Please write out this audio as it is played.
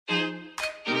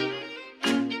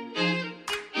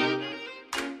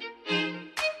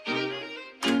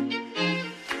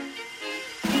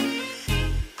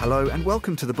Hello and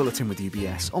welcome to the Bulletin with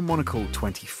UBS on Monocle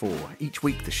 24. Each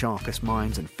week the sharpest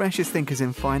minds and freshest thinkers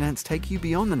in finance take you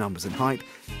beyond the numbers and hype,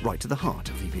 right to the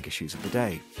heart of the big issues of the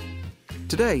day.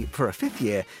 Today, for a fifth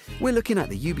year, we're looking at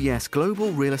the UBS Global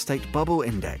Real Estate Bubble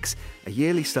Index, a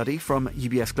yearly study from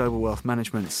UBS Global Wealth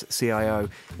Management's CIO,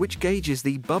 which gauges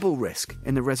the bubble risk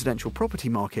in the residential property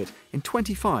market in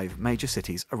 25 major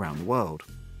cities around the world.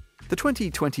 The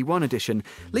 2021 edition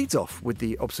leads off with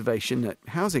the observation that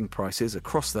housing prices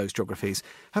across those geographies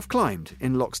have climbed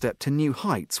in lockstep to new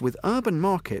heights, with urban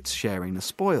markets sharing the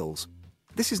spoils.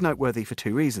 This is noteworthy for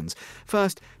two reasons.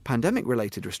 First,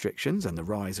 pandemic-related restrictions and the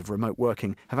rise of remote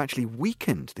working have actually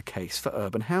weakened the case for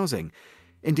urban housing.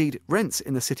 Indeed, rents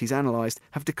in the cities analysed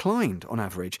have declined on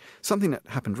average, something that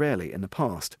happened rarely in the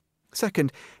past.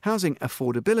 Second, housing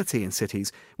affordability in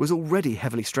cities was already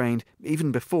heavily strained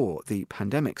even before the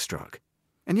pandemic struck.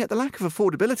 And yet the lack of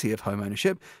affordability of home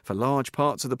ownership for large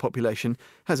parts of the population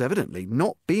has evidently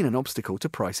not been an obstacle to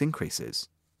price increases.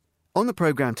 On the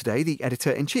programme today, the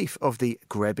editor-in-chief of the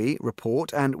GREBI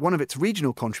report and one of its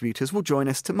regional contributors will join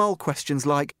us to mull questions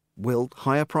like, will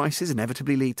higher prices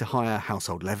inevitably lead to higher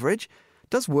household leverage?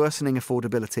 Does worsening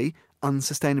affordability,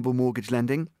 unsustainable mortgage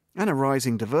lending, and a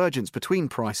rising divergence between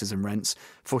prices and rents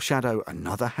foreshadow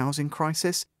another housing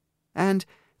crisis? And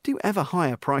do ever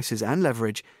higher prices and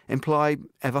leverage imply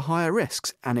ever higher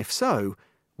risks? And if so,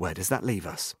 where does that leave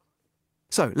us?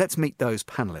 So let's meet those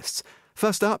panellists.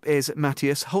 First up is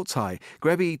Matthias Holzhey,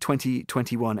 GREBI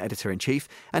 2021 Editor-in-Chief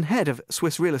and Head of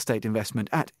Swiss Real Estate Investment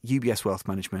at UBS Wealth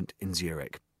Management in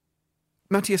Zurich.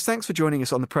 Matthias, thanks for joining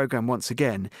us on the programme once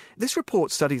again. This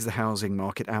report studies the housing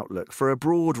market outlook for a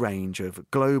broad range of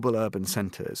global urban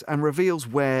centres and reveals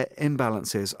where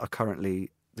imbalances are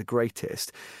currently the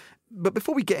greatest. But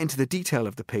before we get into the detail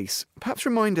of the piece, perhaps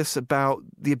remind us about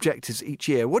the objectives each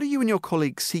year. What are you and your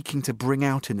colleagues seeking to bring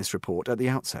out in this report at the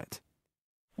outset?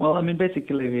 Well,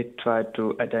 basically we try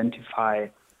to identify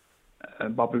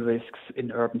bubble risks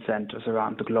in urban centres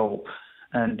around the globe.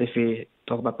 And if we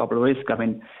talk about bubble risk,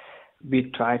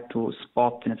 we try to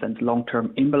spot, in a sense,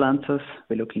 long-term imbalances.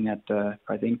 We're looking at the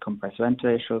price-income, price-rent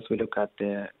ratios. We look at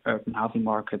the urban housing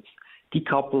markets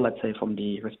decouple, let's say, from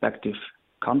the respective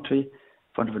country,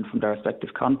 from the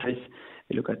respective countries.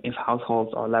 We look at if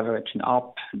households are leveraging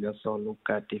up. We also look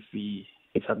at if we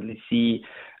suddenly see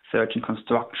surge in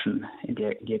construction in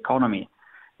the economy.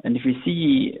 And if we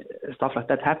see stuff like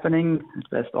that happening,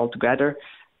 best all together,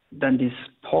 then this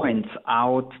points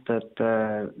out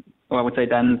that, I would say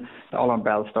then the alarm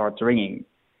bell starts ringing,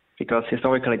 because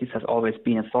historically this has always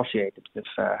been associated with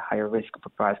higher risk of a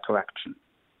price correction.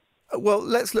 Well,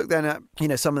 let's look then at,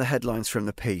 some of the headlines from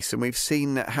the piece. And we've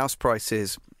seen that house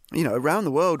prices, around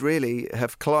the world really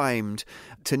have climbed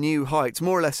to new heights,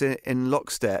 more or less in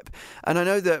lockstep. And I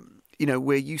know that,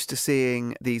 we're used to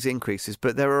seeing these increases,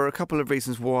 but there are a couple of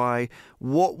reasons why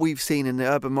what we've seen in the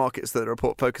urban markets that the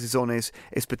report focuses on is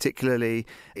particularly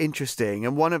interesting.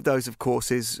 And one of those, of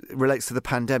course, relates to the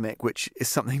pandemic, which is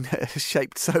something that has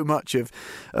shaped so much of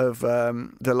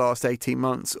the last 18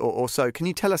 months or so. Can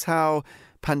you tell us how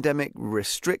pandemic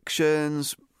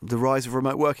restrictions, the rise of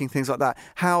remote working, things like that,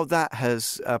 how that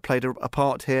has played a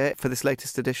part here for this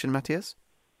latest edition, Matthias?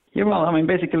 Yeah, well,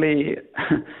 basically,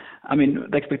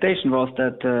 the expectation was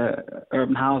that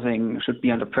urban housing should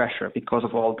be under pressure because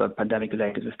of all the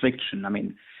pandemic-related restriction.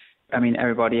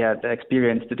 Everybody had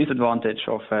experienced the disadvantage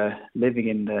of living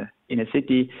in a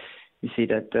city. You see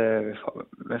that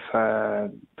with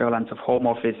prevalence of home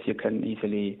office, you can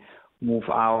easily move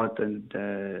out and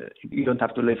you don't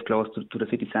have to live close to the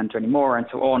city center anymore, and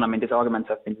so on. These arguments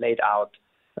have been laid out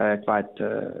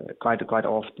quite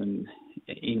often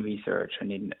in research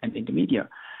and in the media.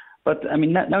 But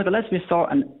nevertheless, we saw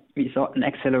an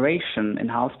acceleration in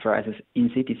house prices in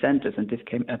city centers, and this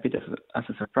came a bit as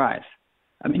a surprise.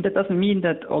 That doesn't mean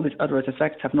that all these adverse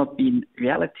effects have not been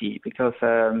reality, because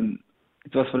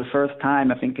it was for the first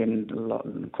time, I think, in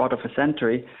a quarter of a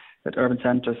century, that urban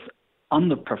centers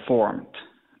underperformed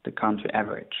the country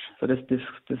average. So this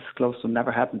close to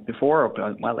never happened before.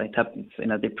 Well, it happened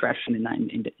in a depression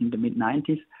in the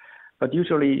mid-90s, but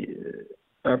usually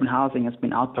urban housing has been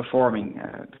outperforming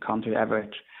the country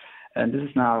average, and this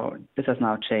has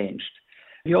now changed.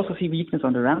 We also see weakness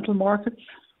on the rental markets,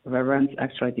 where rents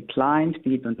actually declined,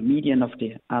 be it on the median of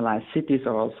the allied cities,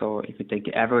 or also if you take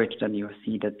the average, then you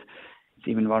see that it's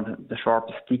even one of the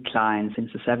sharpest declines since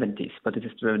the 70s. But it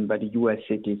is driven by the US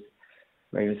cities,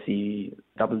 where you see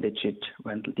double-digit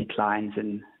rental declines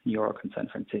in New York and San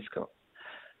Francisco.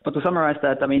 But to summarize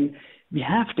that, we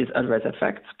have these adverse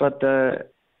effects, but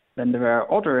then there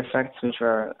are other effects which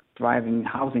were driving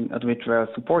housing, which were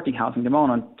supporting housing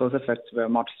demand, and those effects were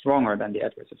much stronger than the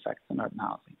adverse effects on urban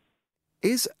housing.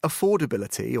 Is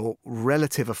affordability or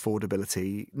relative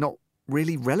affordability not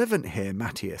really relevant here,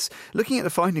 Matthias? Looking at the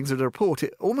findings of the report,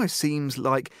 it almost seems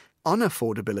like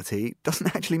unaffordability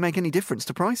doesn't actually make any difference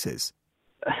to prices.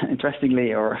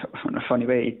 Interestingly, or in a funny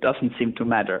way, it doesn't seem to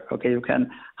matter. Okay,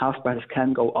 house prices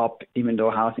can go up even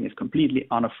though housing is completely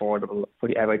unaffordable for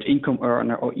the average income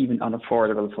earner, or even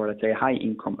unaffordable for, let's say, a high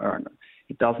income earner.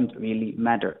 It doesn't really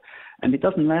matter, and it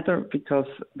doesn't matter because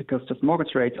just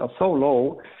mortgage rates are so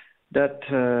low that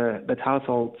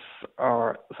households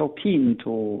are so keen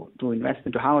to invest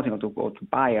into housing, or to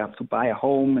buy a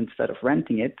home instead of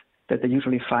renting it, that they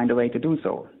usually find a way to do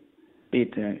so. Be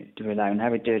it to rely on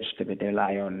heritage, to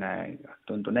rely on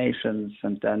donations,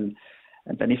 and then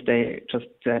if they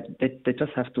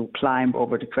just have to climb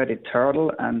over the credit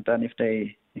hurdle, and then if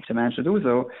they manage to do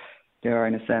so, they are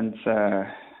in a sense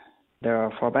they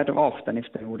are far better off than if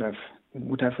they would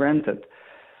have rented.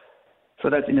 So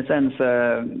that's in a sense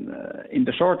in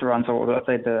the short run. So let's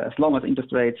say as long as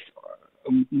interest rates,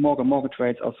 mortgage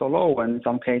rates are so low, and in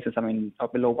some cases, are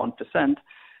below 1%.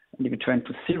 And if you trend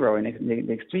to zero in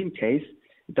the extreme case,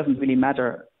 it doesn't really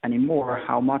matter anymore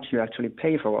how much you actually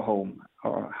pay for a home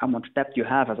or how much debt you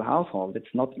have as a household.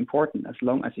 It's not important as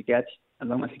long as you get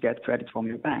credit from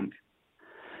your bank.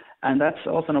 And that's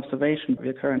also an observation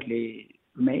we're currently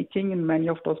making in many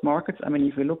of those markets.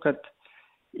 If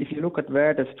you look at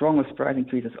where the strongest price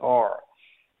increases are,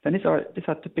 then these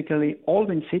are typically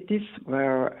all in cities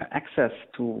where access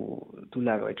to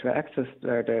leverage,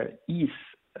 where the ease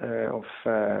of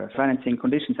financing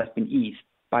conditions have been eased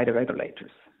by the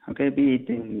regulators. Okay, be it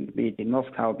in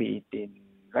Moscow, be it in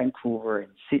Vancouver, in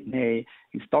Sydney,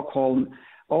 in Stockholm.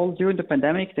 All during the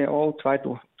pandemic, they all try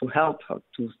to help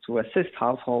to assist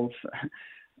households,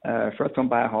 first-home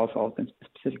buyer households, and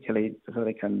specifically so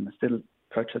they can still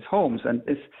purchase homes. And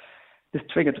this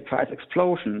triggered a price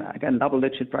explosion. Again,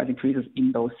 double-digit price increases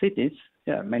in those cities.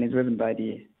 Mainly driven by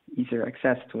the easier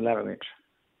access to leverage.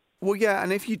 Well, yeah,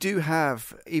 and if you do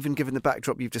have, even given the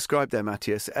backdrop you've described there,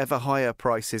 Matthias, ever higher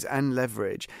prices and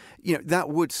leverage, that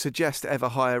would suggest ever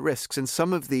higher risks. And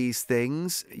some of these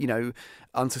things,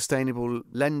 unsustainable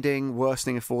lending,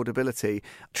 worsening affordability,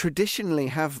 traditionally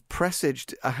have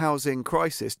presaged a housing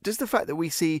crisis. Does the fact that we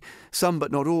see some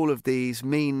but not all of these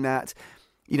mean that,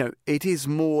 it is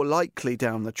more likely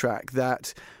down the track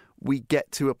that we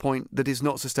get to a point that is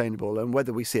not sustainable, and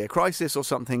whether we see a crisis or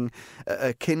something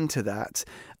akin to that,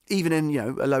 even in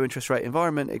a low interest rate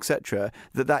environment, etc.,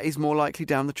 that is more likely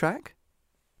down the track?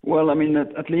 Well,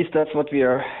 at least that's what we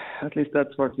are.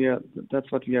 That's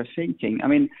what we are thinking.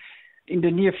 In the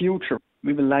near future,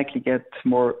 we will likely get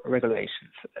more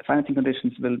regulations. Financing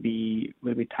conditions will be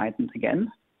tightened again,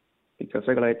 because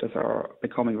regulators are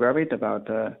becoming worried about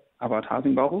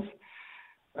housing bubbles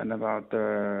and about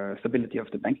the stability of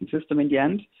the banking system in the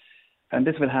end. And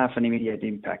this will have an immediate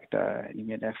effect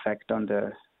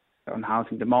on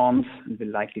housing demands, and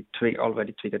will likely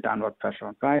already trigger downward pressure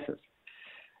on prices.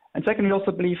 And second, we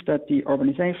also believe that the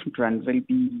urbanization trend will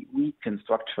be weakened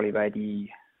structurally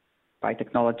by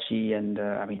technology and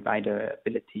by the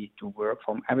ability to work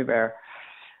from everywhere.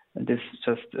 And this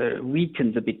just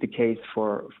weakens a bit the case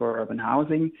for urban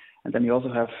housing. And then you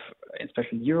also have,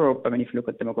 especially in Europe, if you look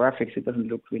at demographics, it doesn't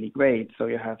look really great. So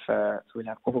we'll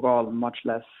have overall much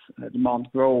less demand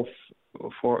growth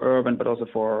for urban, but also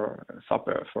for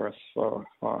suburb, for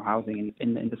housing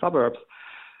in the suburbs.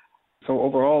 So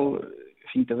overall,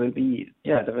 I think there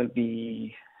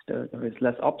is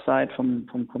less upside from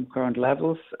current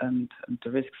levels, and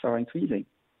the risks are increasing.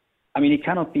 It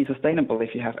cannot be sustainable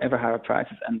if you have ever higher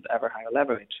prices and ever higher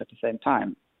leverage at the same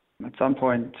time. At some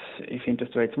point, if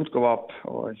interest rates would go up,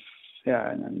 or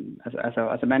and as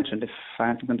I mentioned, if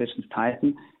financing conditions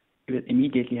tighten, you will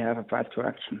immediately have a price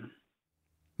correction.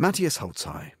 Matthias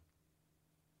Holzhey.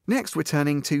 Next, we're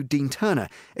turning to Dean Turner,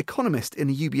 economist in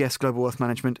the UBS Global Wealth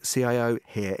Management CIO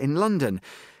here in London.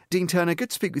 Dean Turner, good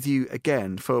to speak with you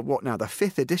again for the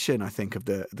fifth edition, I think, of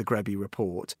the GREBI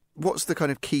report. What's the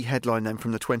kind of key headline then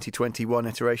from the 2021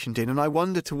 iteration, Dean? And I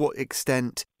wonder to what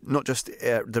extent, not just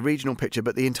the regional picture,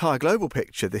 but the entire global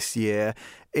picture this year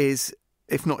is,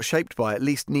 if not shaped by, at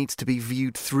least needs to be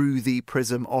viewed through the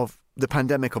prism of the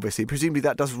pandemic, obviously. Presumably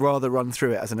that does rather run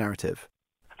through it as a narrative.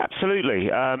 Absolutely.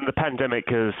 The pandemic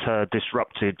has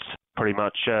disrupted pretty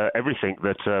much everything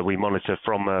that we monitor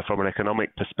from an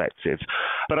economic perspective.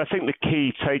 But I think the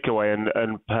key takeaway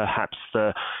and perhaps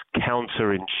the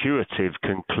counterintuitive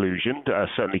conclusion,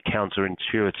 certainly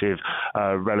counterintuitive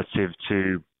relative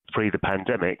to pre the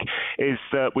pandemic, is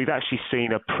that we've actually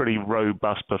seen a pretty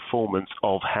robust performance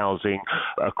of housing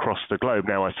across the globe.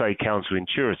 Now, I say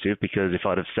counterintuitive because if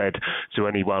I'd have said to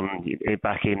anyone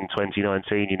back in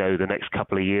 2019, the next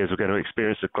couple of years we're going to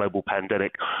experience a global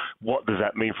pandemic, what does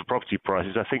that mean for property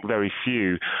prices? I think very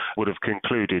few would have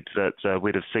concluded that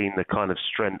we'd have seen the kind of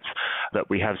strength that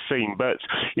we have seen. But,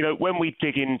 when we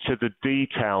dig into the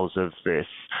details of this,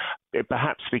 it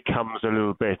perhaps becomes a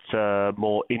little bit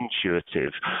more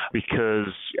intuitive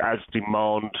because as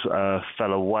demand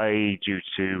fell away due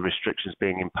to restrictions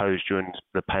being imposed during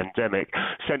the pandemic,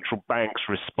 central banks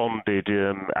responded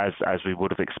as we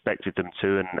would have expected them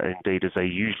to, and indeed as they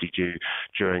usually do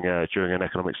during an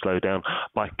economic slowdown,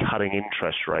 by cutting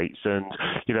interest rates. And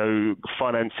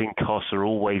financing costs are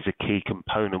always a key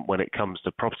component when it comes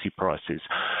to property prices,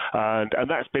 and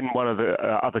that's been one of the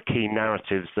other key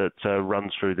narratives that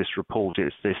runs through this report.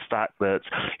 It's this fact that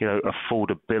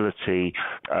affordability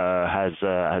has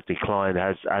declined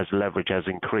as leverage has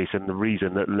increased, and the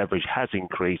reason that leverage has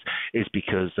increased is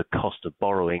because the cost of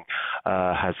borrowing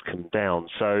has come down.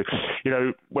 So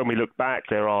when we look back,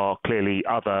 there are clearly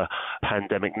other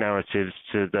pandemic narratives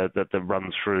that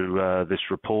run through this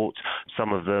report.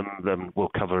 Some of them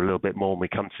we'll cover a little bit more when we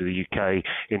come to the UK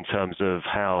in terms of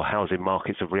how housing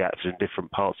markets have reacted in different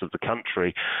parts of the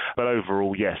country. But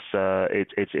overall, yes,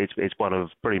 it's one of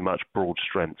pretty much broad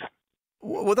strength.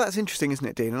 Well, that's interesting, isn't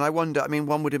it, Dean? And I wonder,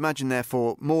 one would imagine,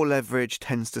 therefore, more leverage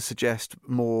tends to suggest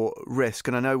more risk.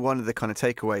 And I know one of the kind of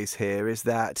takeaways here is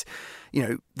that,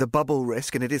 the bubble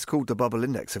risk, and it is called the bubble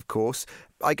index, of course.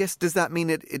 I guess, does that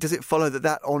mean does it follow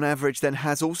that on average then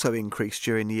has also increased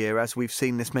during the year as we've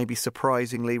seen this maybe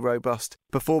surprisingly robust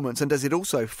performance? And does it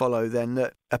also follow then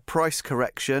that a price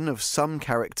correction of some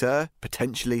character,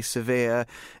 potentially severe,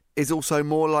 is also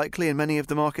more likely in many of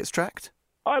the markets tracked?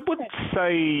 I wouldn't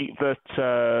say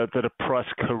that a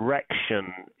price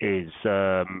correction is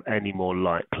any more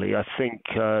likely. I think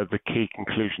the key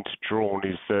conclusion to draw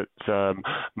is that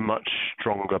much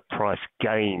stronger price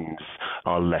gains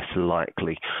are less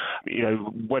likely.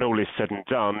 When all is said and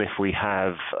done, if we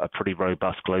have a pretty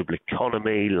robust global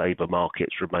economy, labour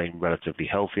markets remain relatively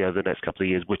healthy over the next couple of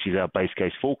years, which is our base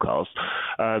case forecast,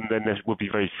 then there would be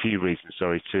very few reasons,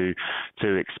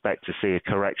 to expect to see a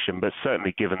correction. But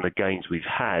certainly given the gains we've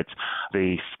had,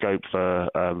 the scope for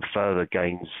further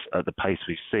gains at the pace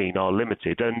we've seen are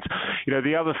limited. And,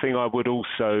 the other thing I would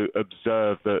also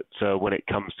observe that when it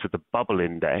comes to the bubble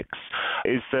index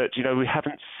is that, we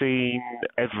haven't seen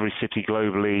every city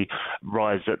globally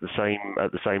rise at the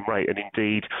same rate. And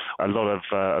indeed, a lot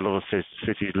of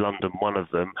cities, London, one of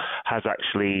them, has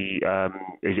actually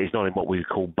is not in what we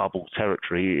call bubble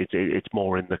territory. It's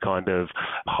more in the kind of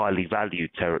highly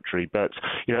valued territory. But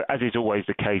as is always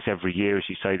the case every year, as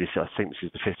you say, I think this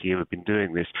is the fifth year we've been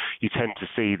doing this, you tend to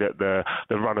see that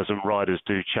the runners and riders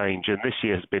do change, and this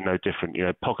year has been no different.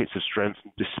 Pockets of strength,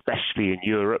 especially in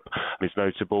Europe, is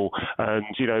notable, and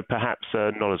perhaps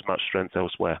not as much strength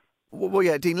elsewhere. Well,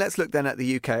 yeah, Dean, let's look then at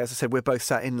the UK. As I said, we're both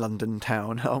sat in London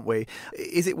town, aren't we?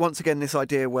 Is it once again this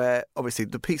idea where, obviously,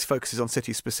 the piece focuses on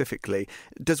cities specifically?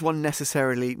 Does one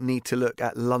necessarily need to look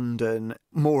at London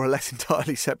more or less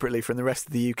entirely separately from the rest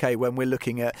of the UK when we're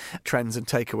looking at trends and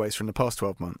takeaways from the past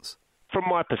 12 months? From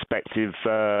my perspective,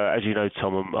 as you know,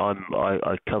 Tom,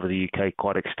 I cover the UK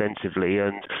quite extensively,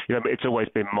 and it's always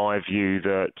been my view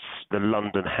that the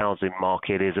London housing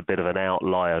market is a bit of an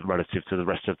outlier relative to the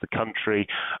rest of the country.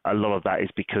 A lot of that is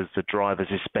because the drivers,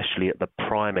 especially at the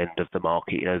prime end of the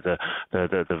market,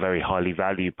 the very highly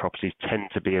valued properties, tend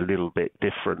to be a little bit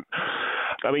different.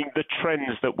 The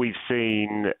trends that we've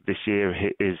seen this year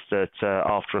is that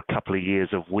after a couple of years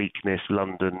of weakness,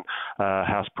 London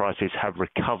house prices have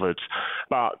recovered.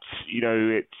 But,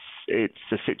 it's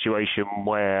a situation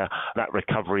where that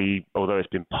recovery, although it's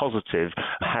been positive,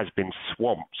 has been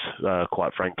swamped,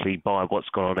 quite frankly, by what's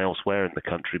gone on elsewhere in the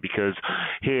country. Because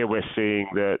here we're seeing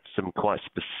that some quite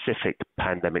specific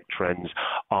pandemic trends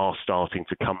are starting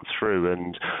to come through,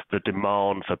 and the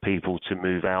demand for people to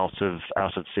move out of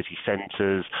city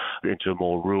centres into a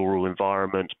more rural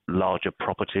environment, larger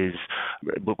properties,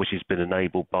 which has been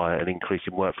enabled by an increase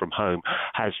in work from home,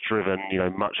 has driven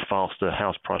much faster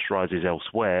house price rises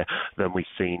elsewhere than we've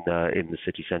seen in the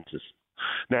city centres.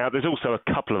 Now, there's also a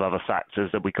couple of other factors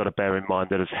that we've got to bear in mind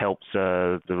that has helped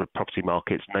the property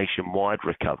markets nationwide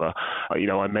recover.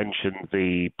 I mentioned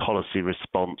the policy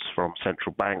response from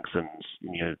central banks, and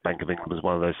Bank of England was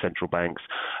one of those central banks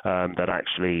that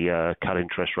actually cut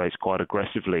interest rates quite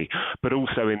aggressively. But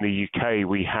also in the UK,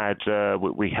 we had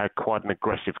quite an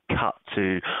aggressive cut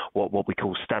to what we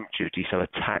call stamp duty, so a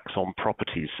tax on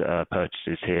properties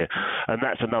purchases here, and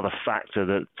that's another factor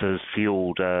that has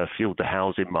fueled the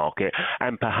housing market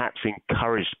and perhaps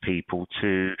encouraged people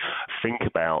to think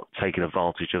about taking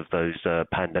advantage of those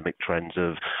pandemic trends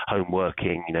of home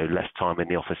working, less time in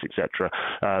the office, etc.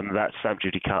 That stamp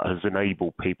duty cut has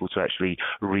enabled people to actually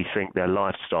rethink their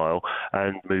lifestyle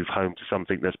and move home to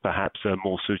something that's perhaps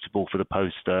more suitable for the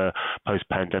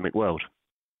post-pandemic world.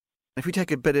 If we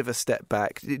take a bit of a step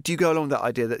back, do you go along that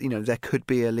idea that there could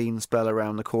be a lean spell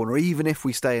around the corner, even if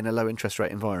we stay in a low interest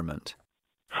rate environment?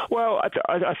 Well,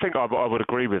 I think I would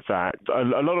agree with that.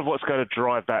 A lot of what's going to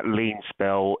drive that lean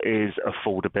spell is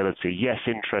affordability. Yes,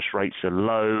 interest rates are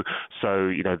low,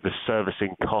 so the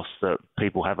servicing costs that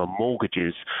people have on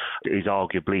mortgages is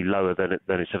arguably lower than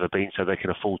it's ever been, so they can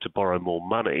afford to borrow more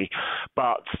money.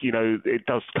 But it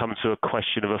does come to a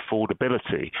question of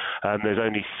affordability. There's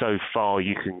only so far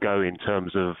you can go in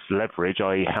terms of leverage,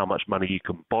 i.e., how much money you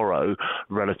can borrow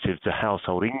relative to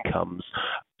household incomes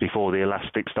before the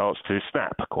elastic starts to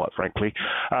snap, quite frankly.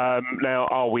 Now,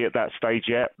 are we at that stage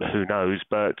yet? Who knows?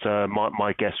 But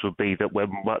my guess would be that we're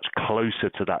much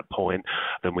closer to that point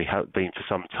than we have been for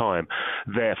some time.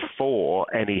 Therefore,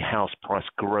 any house price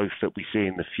growth that we see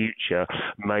in the future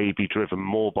may be driven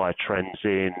more by trends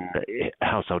in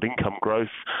household income growth,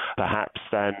 perhaps,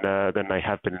 than they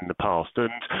have been in the past.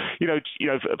 And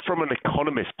from an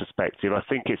economist perspective, I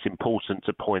think it's important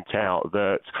to point out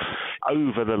that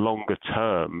over the longer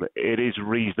term, it is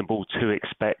reasonable to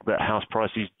expect that house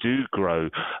prices do grow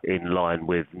in line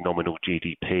with nominal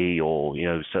GDP or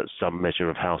some measure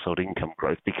of household income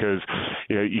growth, because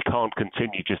you can't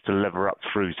continue just to lever up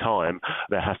through time.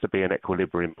 There has to be an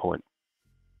equilibrium point.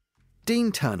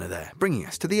 Dean Turner there, bringing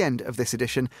us to the end of this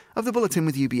edition of the Bulletin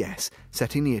with UBS,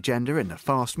 setting the agenda in the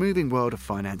fast-moving world of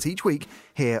finance each week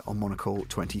here on Monocle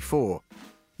 24.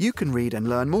 You can read and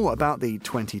learn more about the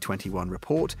 2021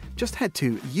 report. Just head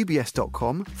to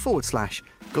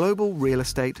ubs.com/Global Real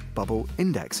Estate Bubble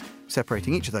Index,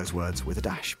 separating each of those words with a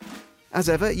dash. As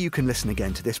ever, you can listen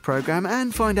again to this programme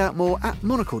and find out more at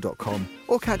monocle.com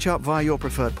or catch up via your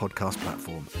preferred podcast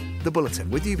platform. The Bulletin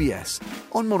with UBS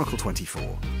on Monocle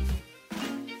 24.